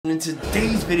In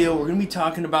today's video, we're going to be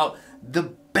talking about the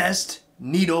best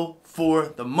needle for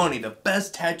the money, the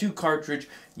best tattoo cartridge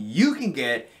you can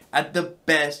get at the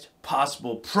best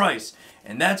possible price.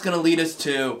 And that's going to lead us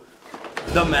to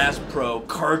the Mast Pro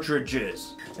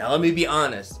cartridges. Now let me be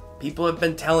honest, people have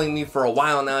been telling me for a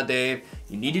while now, Dave,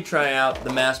 you need to try out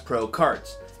the Mast Pro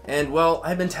carts. And well,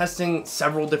 I've been testing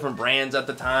several different brands at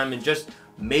the time and just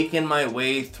making my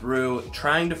way through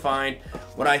trying to find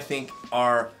what I think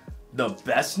are the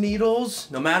best needles,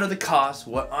 no matter the cost,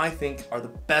 what I think are the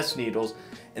best needles,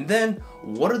 and then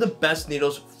what are the best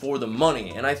needles for the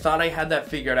money. And I thought I had that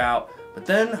figured out, but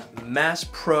then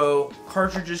Mast Pro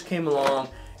cartridges came along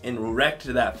and wrecked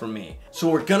that for me. So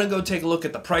we're gonna go take a look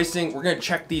at the pricing. We're gonna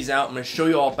check these out. I'm gonna show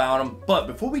you all about them. But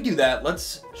before we do that,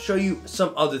 let's show you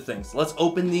some other things. Let's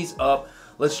open these up.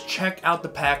 Let's check out the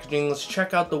packaging. Let's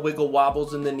check out the wiggle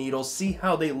wobbles in the needles, see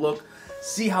how they look,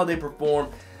 see how they perform.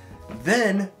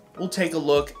 Then we'll take a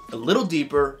look a little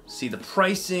deeper, see the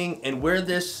pricing and where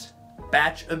this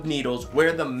batch of needles,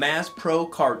 where the Mast Pro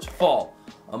carts fall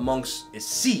amongst a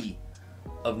sea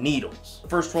of needles.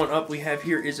 First one up we have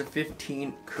here is a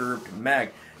 15 curved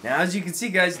mag. Now as you can see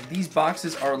guys, these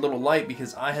boxes are a little light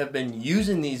because I have been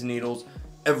using these needles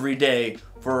every day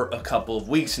for a couple of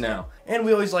weeks now. And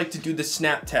we always like to do the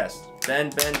snap test.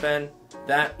 Bend, bend, bend.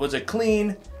 That was a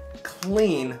clean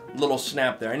little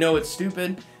snap there. I know it's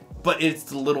stupid, but it's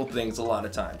the little things a lot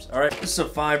of times. All right, this is a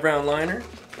 5-round liner.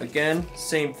 Again,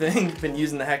 same thing, been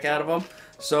using the heck out of them.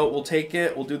 So we'll take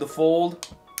it, we'll do the fold.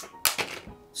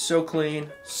 So clean,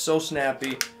 so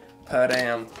snappy,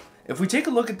 padam. If we take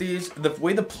a look at these, the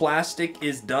way the plastic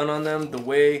is done on them, the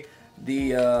way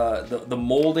the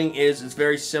molding is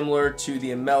very similar to the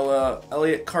Amela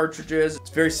Elliott cartridges. It's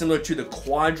very similar to the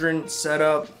quadrant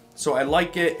setup. So I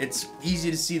like it, it's easy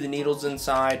to see the needles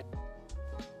inside.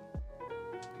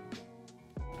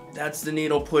 That's the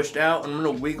needle pushed out. I'm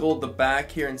gonna wiggle the back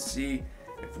here and see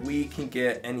if we can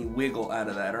get any wiggle out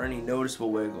of that or any noticeable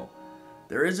wiggle.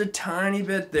 There is a tiny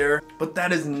bit there, but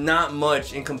that is not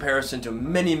much in comparison to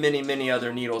many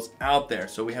other needles out there.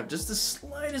 So we have just the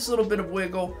slightest little bit of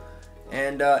wiggle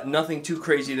and nothing too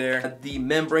crazy there. The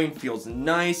membrane feels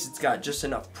nice. It's got just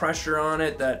enough pressure on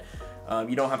it that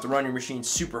you don't have to run your machine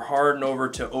super hard and over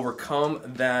to overcome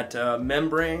that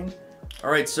membrane.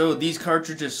 Alright, so these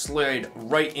cartridges slide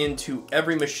right into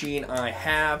every machine I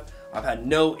have. I've had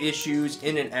no issues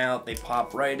in and out. They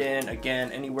pop right in.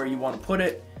 Again, anywhere you want to put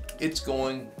it, it's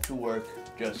going to work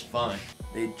just fine.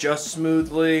 They adjust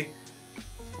smoothly,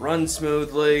 run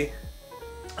smoothly.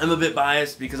 I'm a bit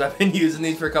biased because I've been using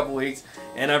these for a couple weeks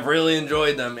and I've really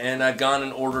enjoyed them, and I've gone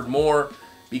and ordered more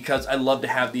because I love to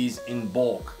have these in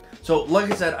bulk. So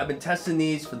like I said, I've been testing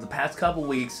these for the past couple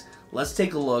weeks. Let's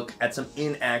take a look at some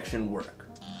in-action work.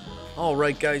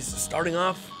 Alright guys, starting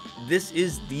off, this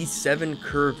is the 7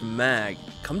 curved mag.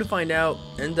 Come to find out,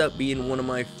 end up being one of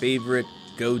my favorite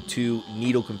go-to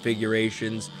needle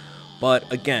configurations. But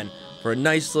again, for a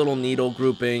nice little needle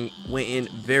grouping, went in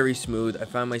very smooth. I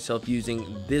found myself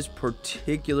using this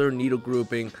particular needle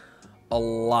grouping a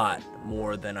lot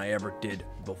more than I ever did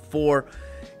before.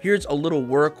 Here's a little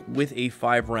work with a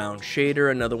 5-round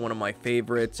shader, another one of my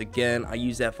favorites. Again, I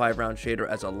use that 5-round shader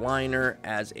as a liner,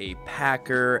 as a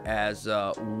packer, as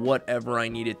whatever I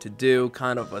need it to do,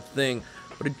 kind of a thing.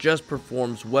 But it just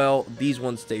performs well. These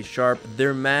ones stay sharp.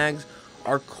 Their mags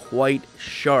are quite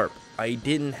sharp. I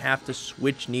didn't have to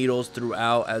switch needles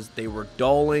throughout as they were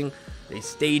dulling. They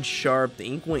stayed sharp. The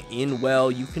ink went in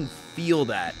well. You can feel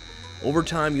that. Over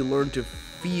time, you learn to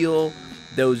feel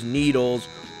those needles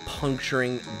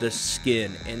puncturing the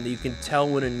skin, and you can tell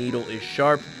when a needle is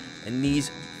sharp, and these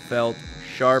felt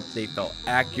sharp. They felt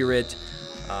accurate.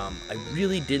 I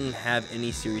really didn't have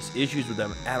any serious issues with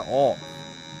them at all.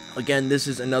 Again, this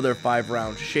is another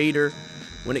 5-round shader.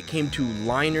 When it came to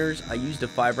liners, I used a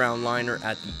 5-round liner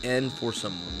at the end for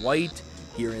some white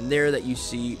here and there that you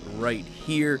see right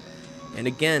here, and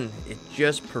again, it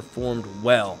just performed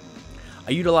well.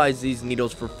 I utilize these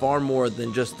needles for far more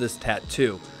than just this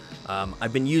tattoo.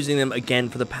 I've been using them again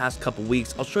for the past couple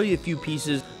weeks. I'll show you a few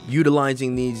pieces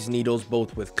utilizing these needles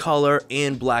both with color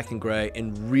and black and gray,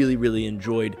 and really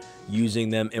enjoyed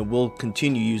using them, and will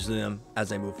continue using them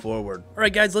as I move forward.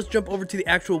 Alright guys, let's jump over to the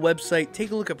actual website,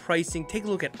 take a look at pricing, take a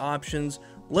look at options.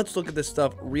 Let's look at this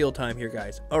stuff real time here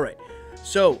guys. Alright,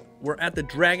 so we're at the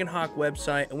Dragonhawk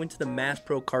website. I went to the Mast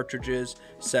Pro cartridges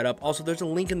setup. Also, there's a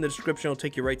link in the description. It'll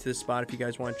take you right to this spot if you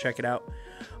guys want to check it out.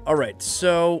 Alright,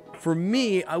 so for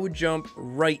me, I would jump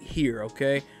right here,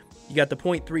 okay? You got the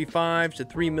 0.35s to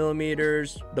 3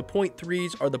 millimeters. The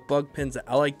 0.3s are the bug pins that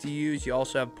I like to use. You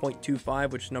also have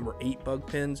 0.25, which is number 8 bug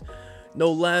pins.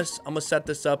 no less. I'm gonna set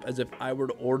this up as if I were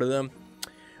to order them,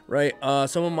 right?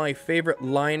 Some of my favorite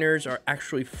liners are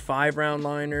actually 5-round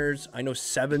liners. I know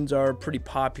 7s are pretty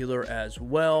popular as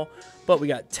well, but we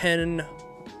got 10.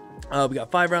 We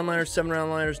got 5-round liners,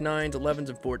 7-round liners, 9s, 11s,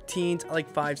 and 14s. I like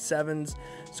 5 7s.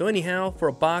 So anyhow, for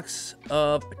a box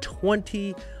of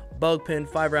 20 bug pin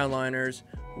 5-round liners,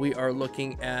 we are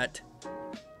looking at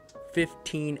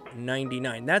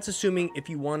 $15.99. That's assuming if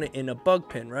you want it in a bug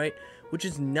pin, right? Which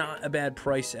is not a bad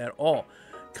price at all.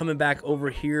 Coming back over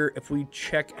here, if we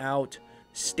check out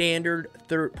standard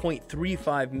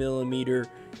 0.35 millimeter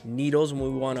needles and we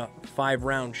want a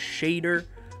 5-round shader,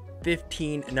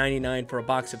 $15.99 for a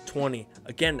box of 20.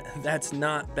 Again, that's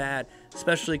not bad,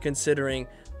 especially considering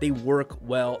they work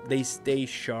well, they stay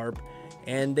sharp,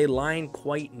 and they line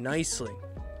quite nicely.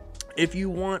 If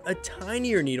you want a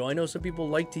tinier needle, I know some people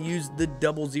like to use the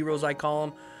 00s, I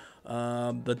call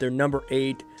them, but they're number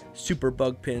 8 super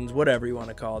bug pins, whatever you want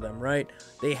to call them, right?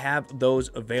 They have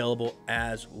those available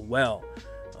as well.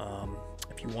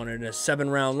 If you wanted a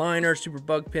 7-round liner super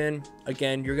bug pin,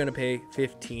 again, you're going to pay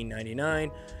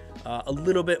 $15.99. A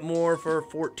little bit more for a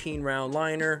 14-round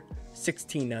liner,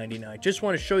 $16.99. Just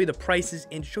want to show you the prices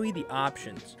and show you the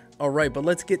options. All right, but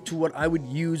let's get to what I would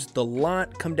use the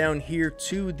lot. Come down here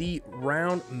to the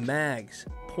round mags,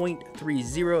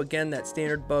 0.30. Again, that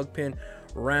standard bug pin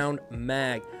round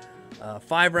mag.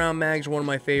 5-round mags are one of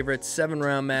my favorites.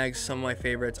 7-round mags, some of my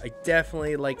favorites. I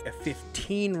definitely like a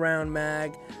 15-round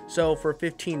mag. So for a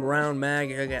 15-round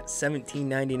mag, I got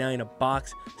 $17.99 a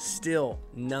box. Still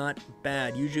not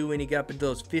bad. Usually when you get up into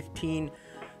those 15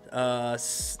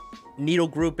 needle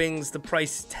groupings, the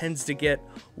price tends to get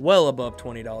well above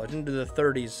 $20, into the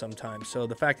 30s sometimes. So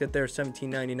the fact that they're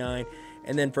 $17.99,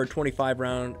 and then for a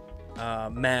 25-round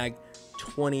mag,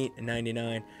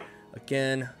 $20.99.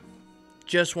 Again,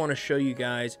 just want to show you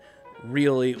guys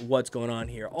really what's going on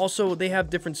here. Also, they have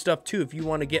different stuff too. If you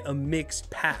want to get a mixed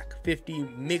pack, 50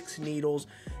 mixed needles,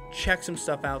 check some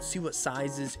stuff out, see what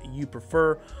sizes you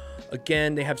prefer.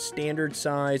 Again, they have standard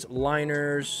size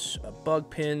liners, a bug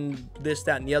pin, this,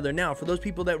 that, and the other. Now, for those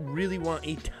people that really want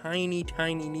a tiny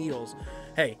needles,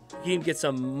 hey, you can get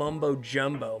some mambo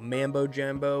jumbo,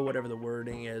 whatever the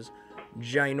wording is,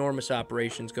 ginormous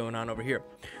operations going on over here.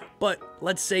 But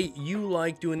let's say you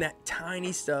like doing that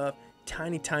tiny stuff,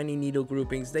 tiny needle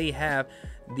groupings. They have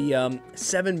the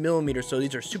 7 millimeter, so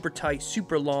these are super tight,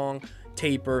 super long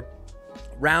taper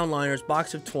round liners,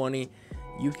 box of 20.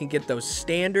 You can get those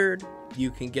standard. You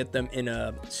can get them in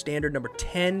a standard number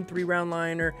 10 3-round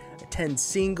liner, a 10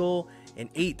 single,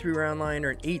 an 8 3-round liner,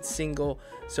 an 8 single.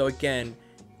 So again,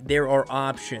 there are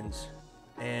options.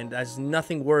 And that's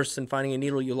nothing worse than finding a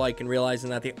needle you like and realizing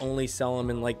that they only sell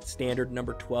them in like standard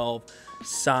number 12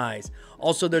 size.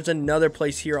 Also, there's another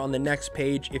place here on the next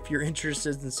page if you're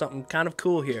interested in something kind of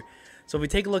cool here. So if we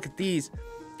take a look at these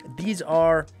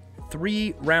are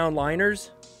 3-round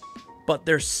liners, but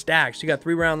they're stacked. So you got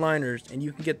 3-round liners, and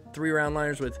you can get 3-round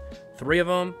liners with 3 of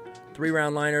them,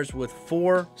 3-round liners with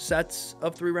 4 sets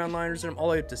of 3-round liners in them, all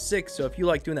the way up to 6. So if you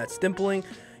like doing that stimpling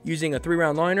using a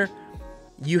 3-round liner,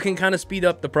 you can kind of speed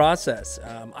up the process.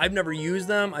 I've never used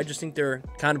them. I just think they're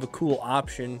kind of a cool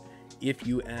option if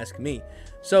you ask me.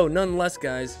 So nonetheless,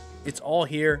 guys, it's all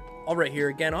here, all right here.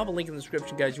 Again, I'll have a link in the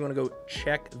description, guys. You want to go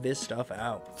check this stuff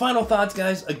out. Final thoughts,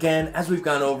 guys. Again, as we've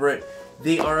gone over it,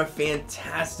 they are a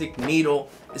fantastic needle,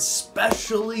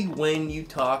 especially when you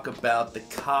talk about the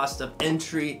cost of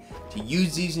entry to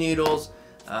use these needles.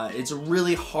 It's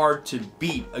really hard to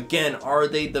beat. Again, are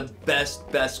they the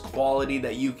best quality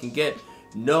that you can get?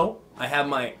 No, I have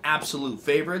my absolute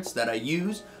favorites that I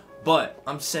use, but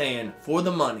I'm saying for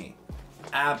the money,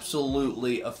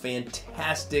 absolutely a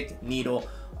fantastic needle.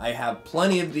 I have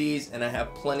plenty of these, and I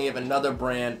have plenty of another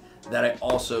brand that I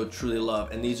also truly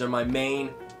love, and these are my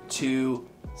main 2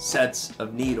 sets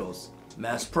of needles,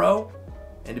 Mast Pro,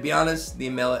 and to be honest, the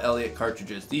Amelia Elliott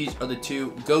cartridges. These are the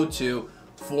 2 go-to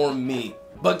for me.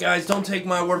 But guys, don't take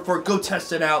my word for it. Go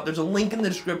test it out. There's a link in the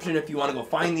description if you want to go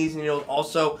find these needles.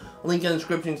 Also, a link in the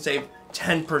description to save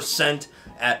 10%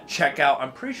 at checkout.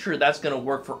 I'm pretty sure that's going to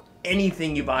work for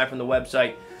anything you buy from the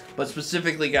website. But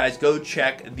specifically, guys, go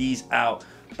check these out.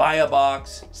 Buy a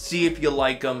box. See if you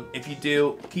like them. If you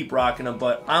do, keep rocking them.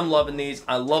 But I'm loving these.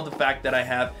 I love the fact that I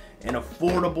have an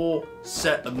affordable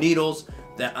set of needles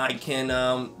that I can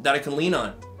lean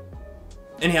on.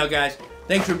 Anyhow, guys,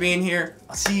 thanks for being here.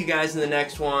 I'll see you guys in the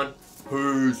next one.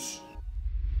 Peace.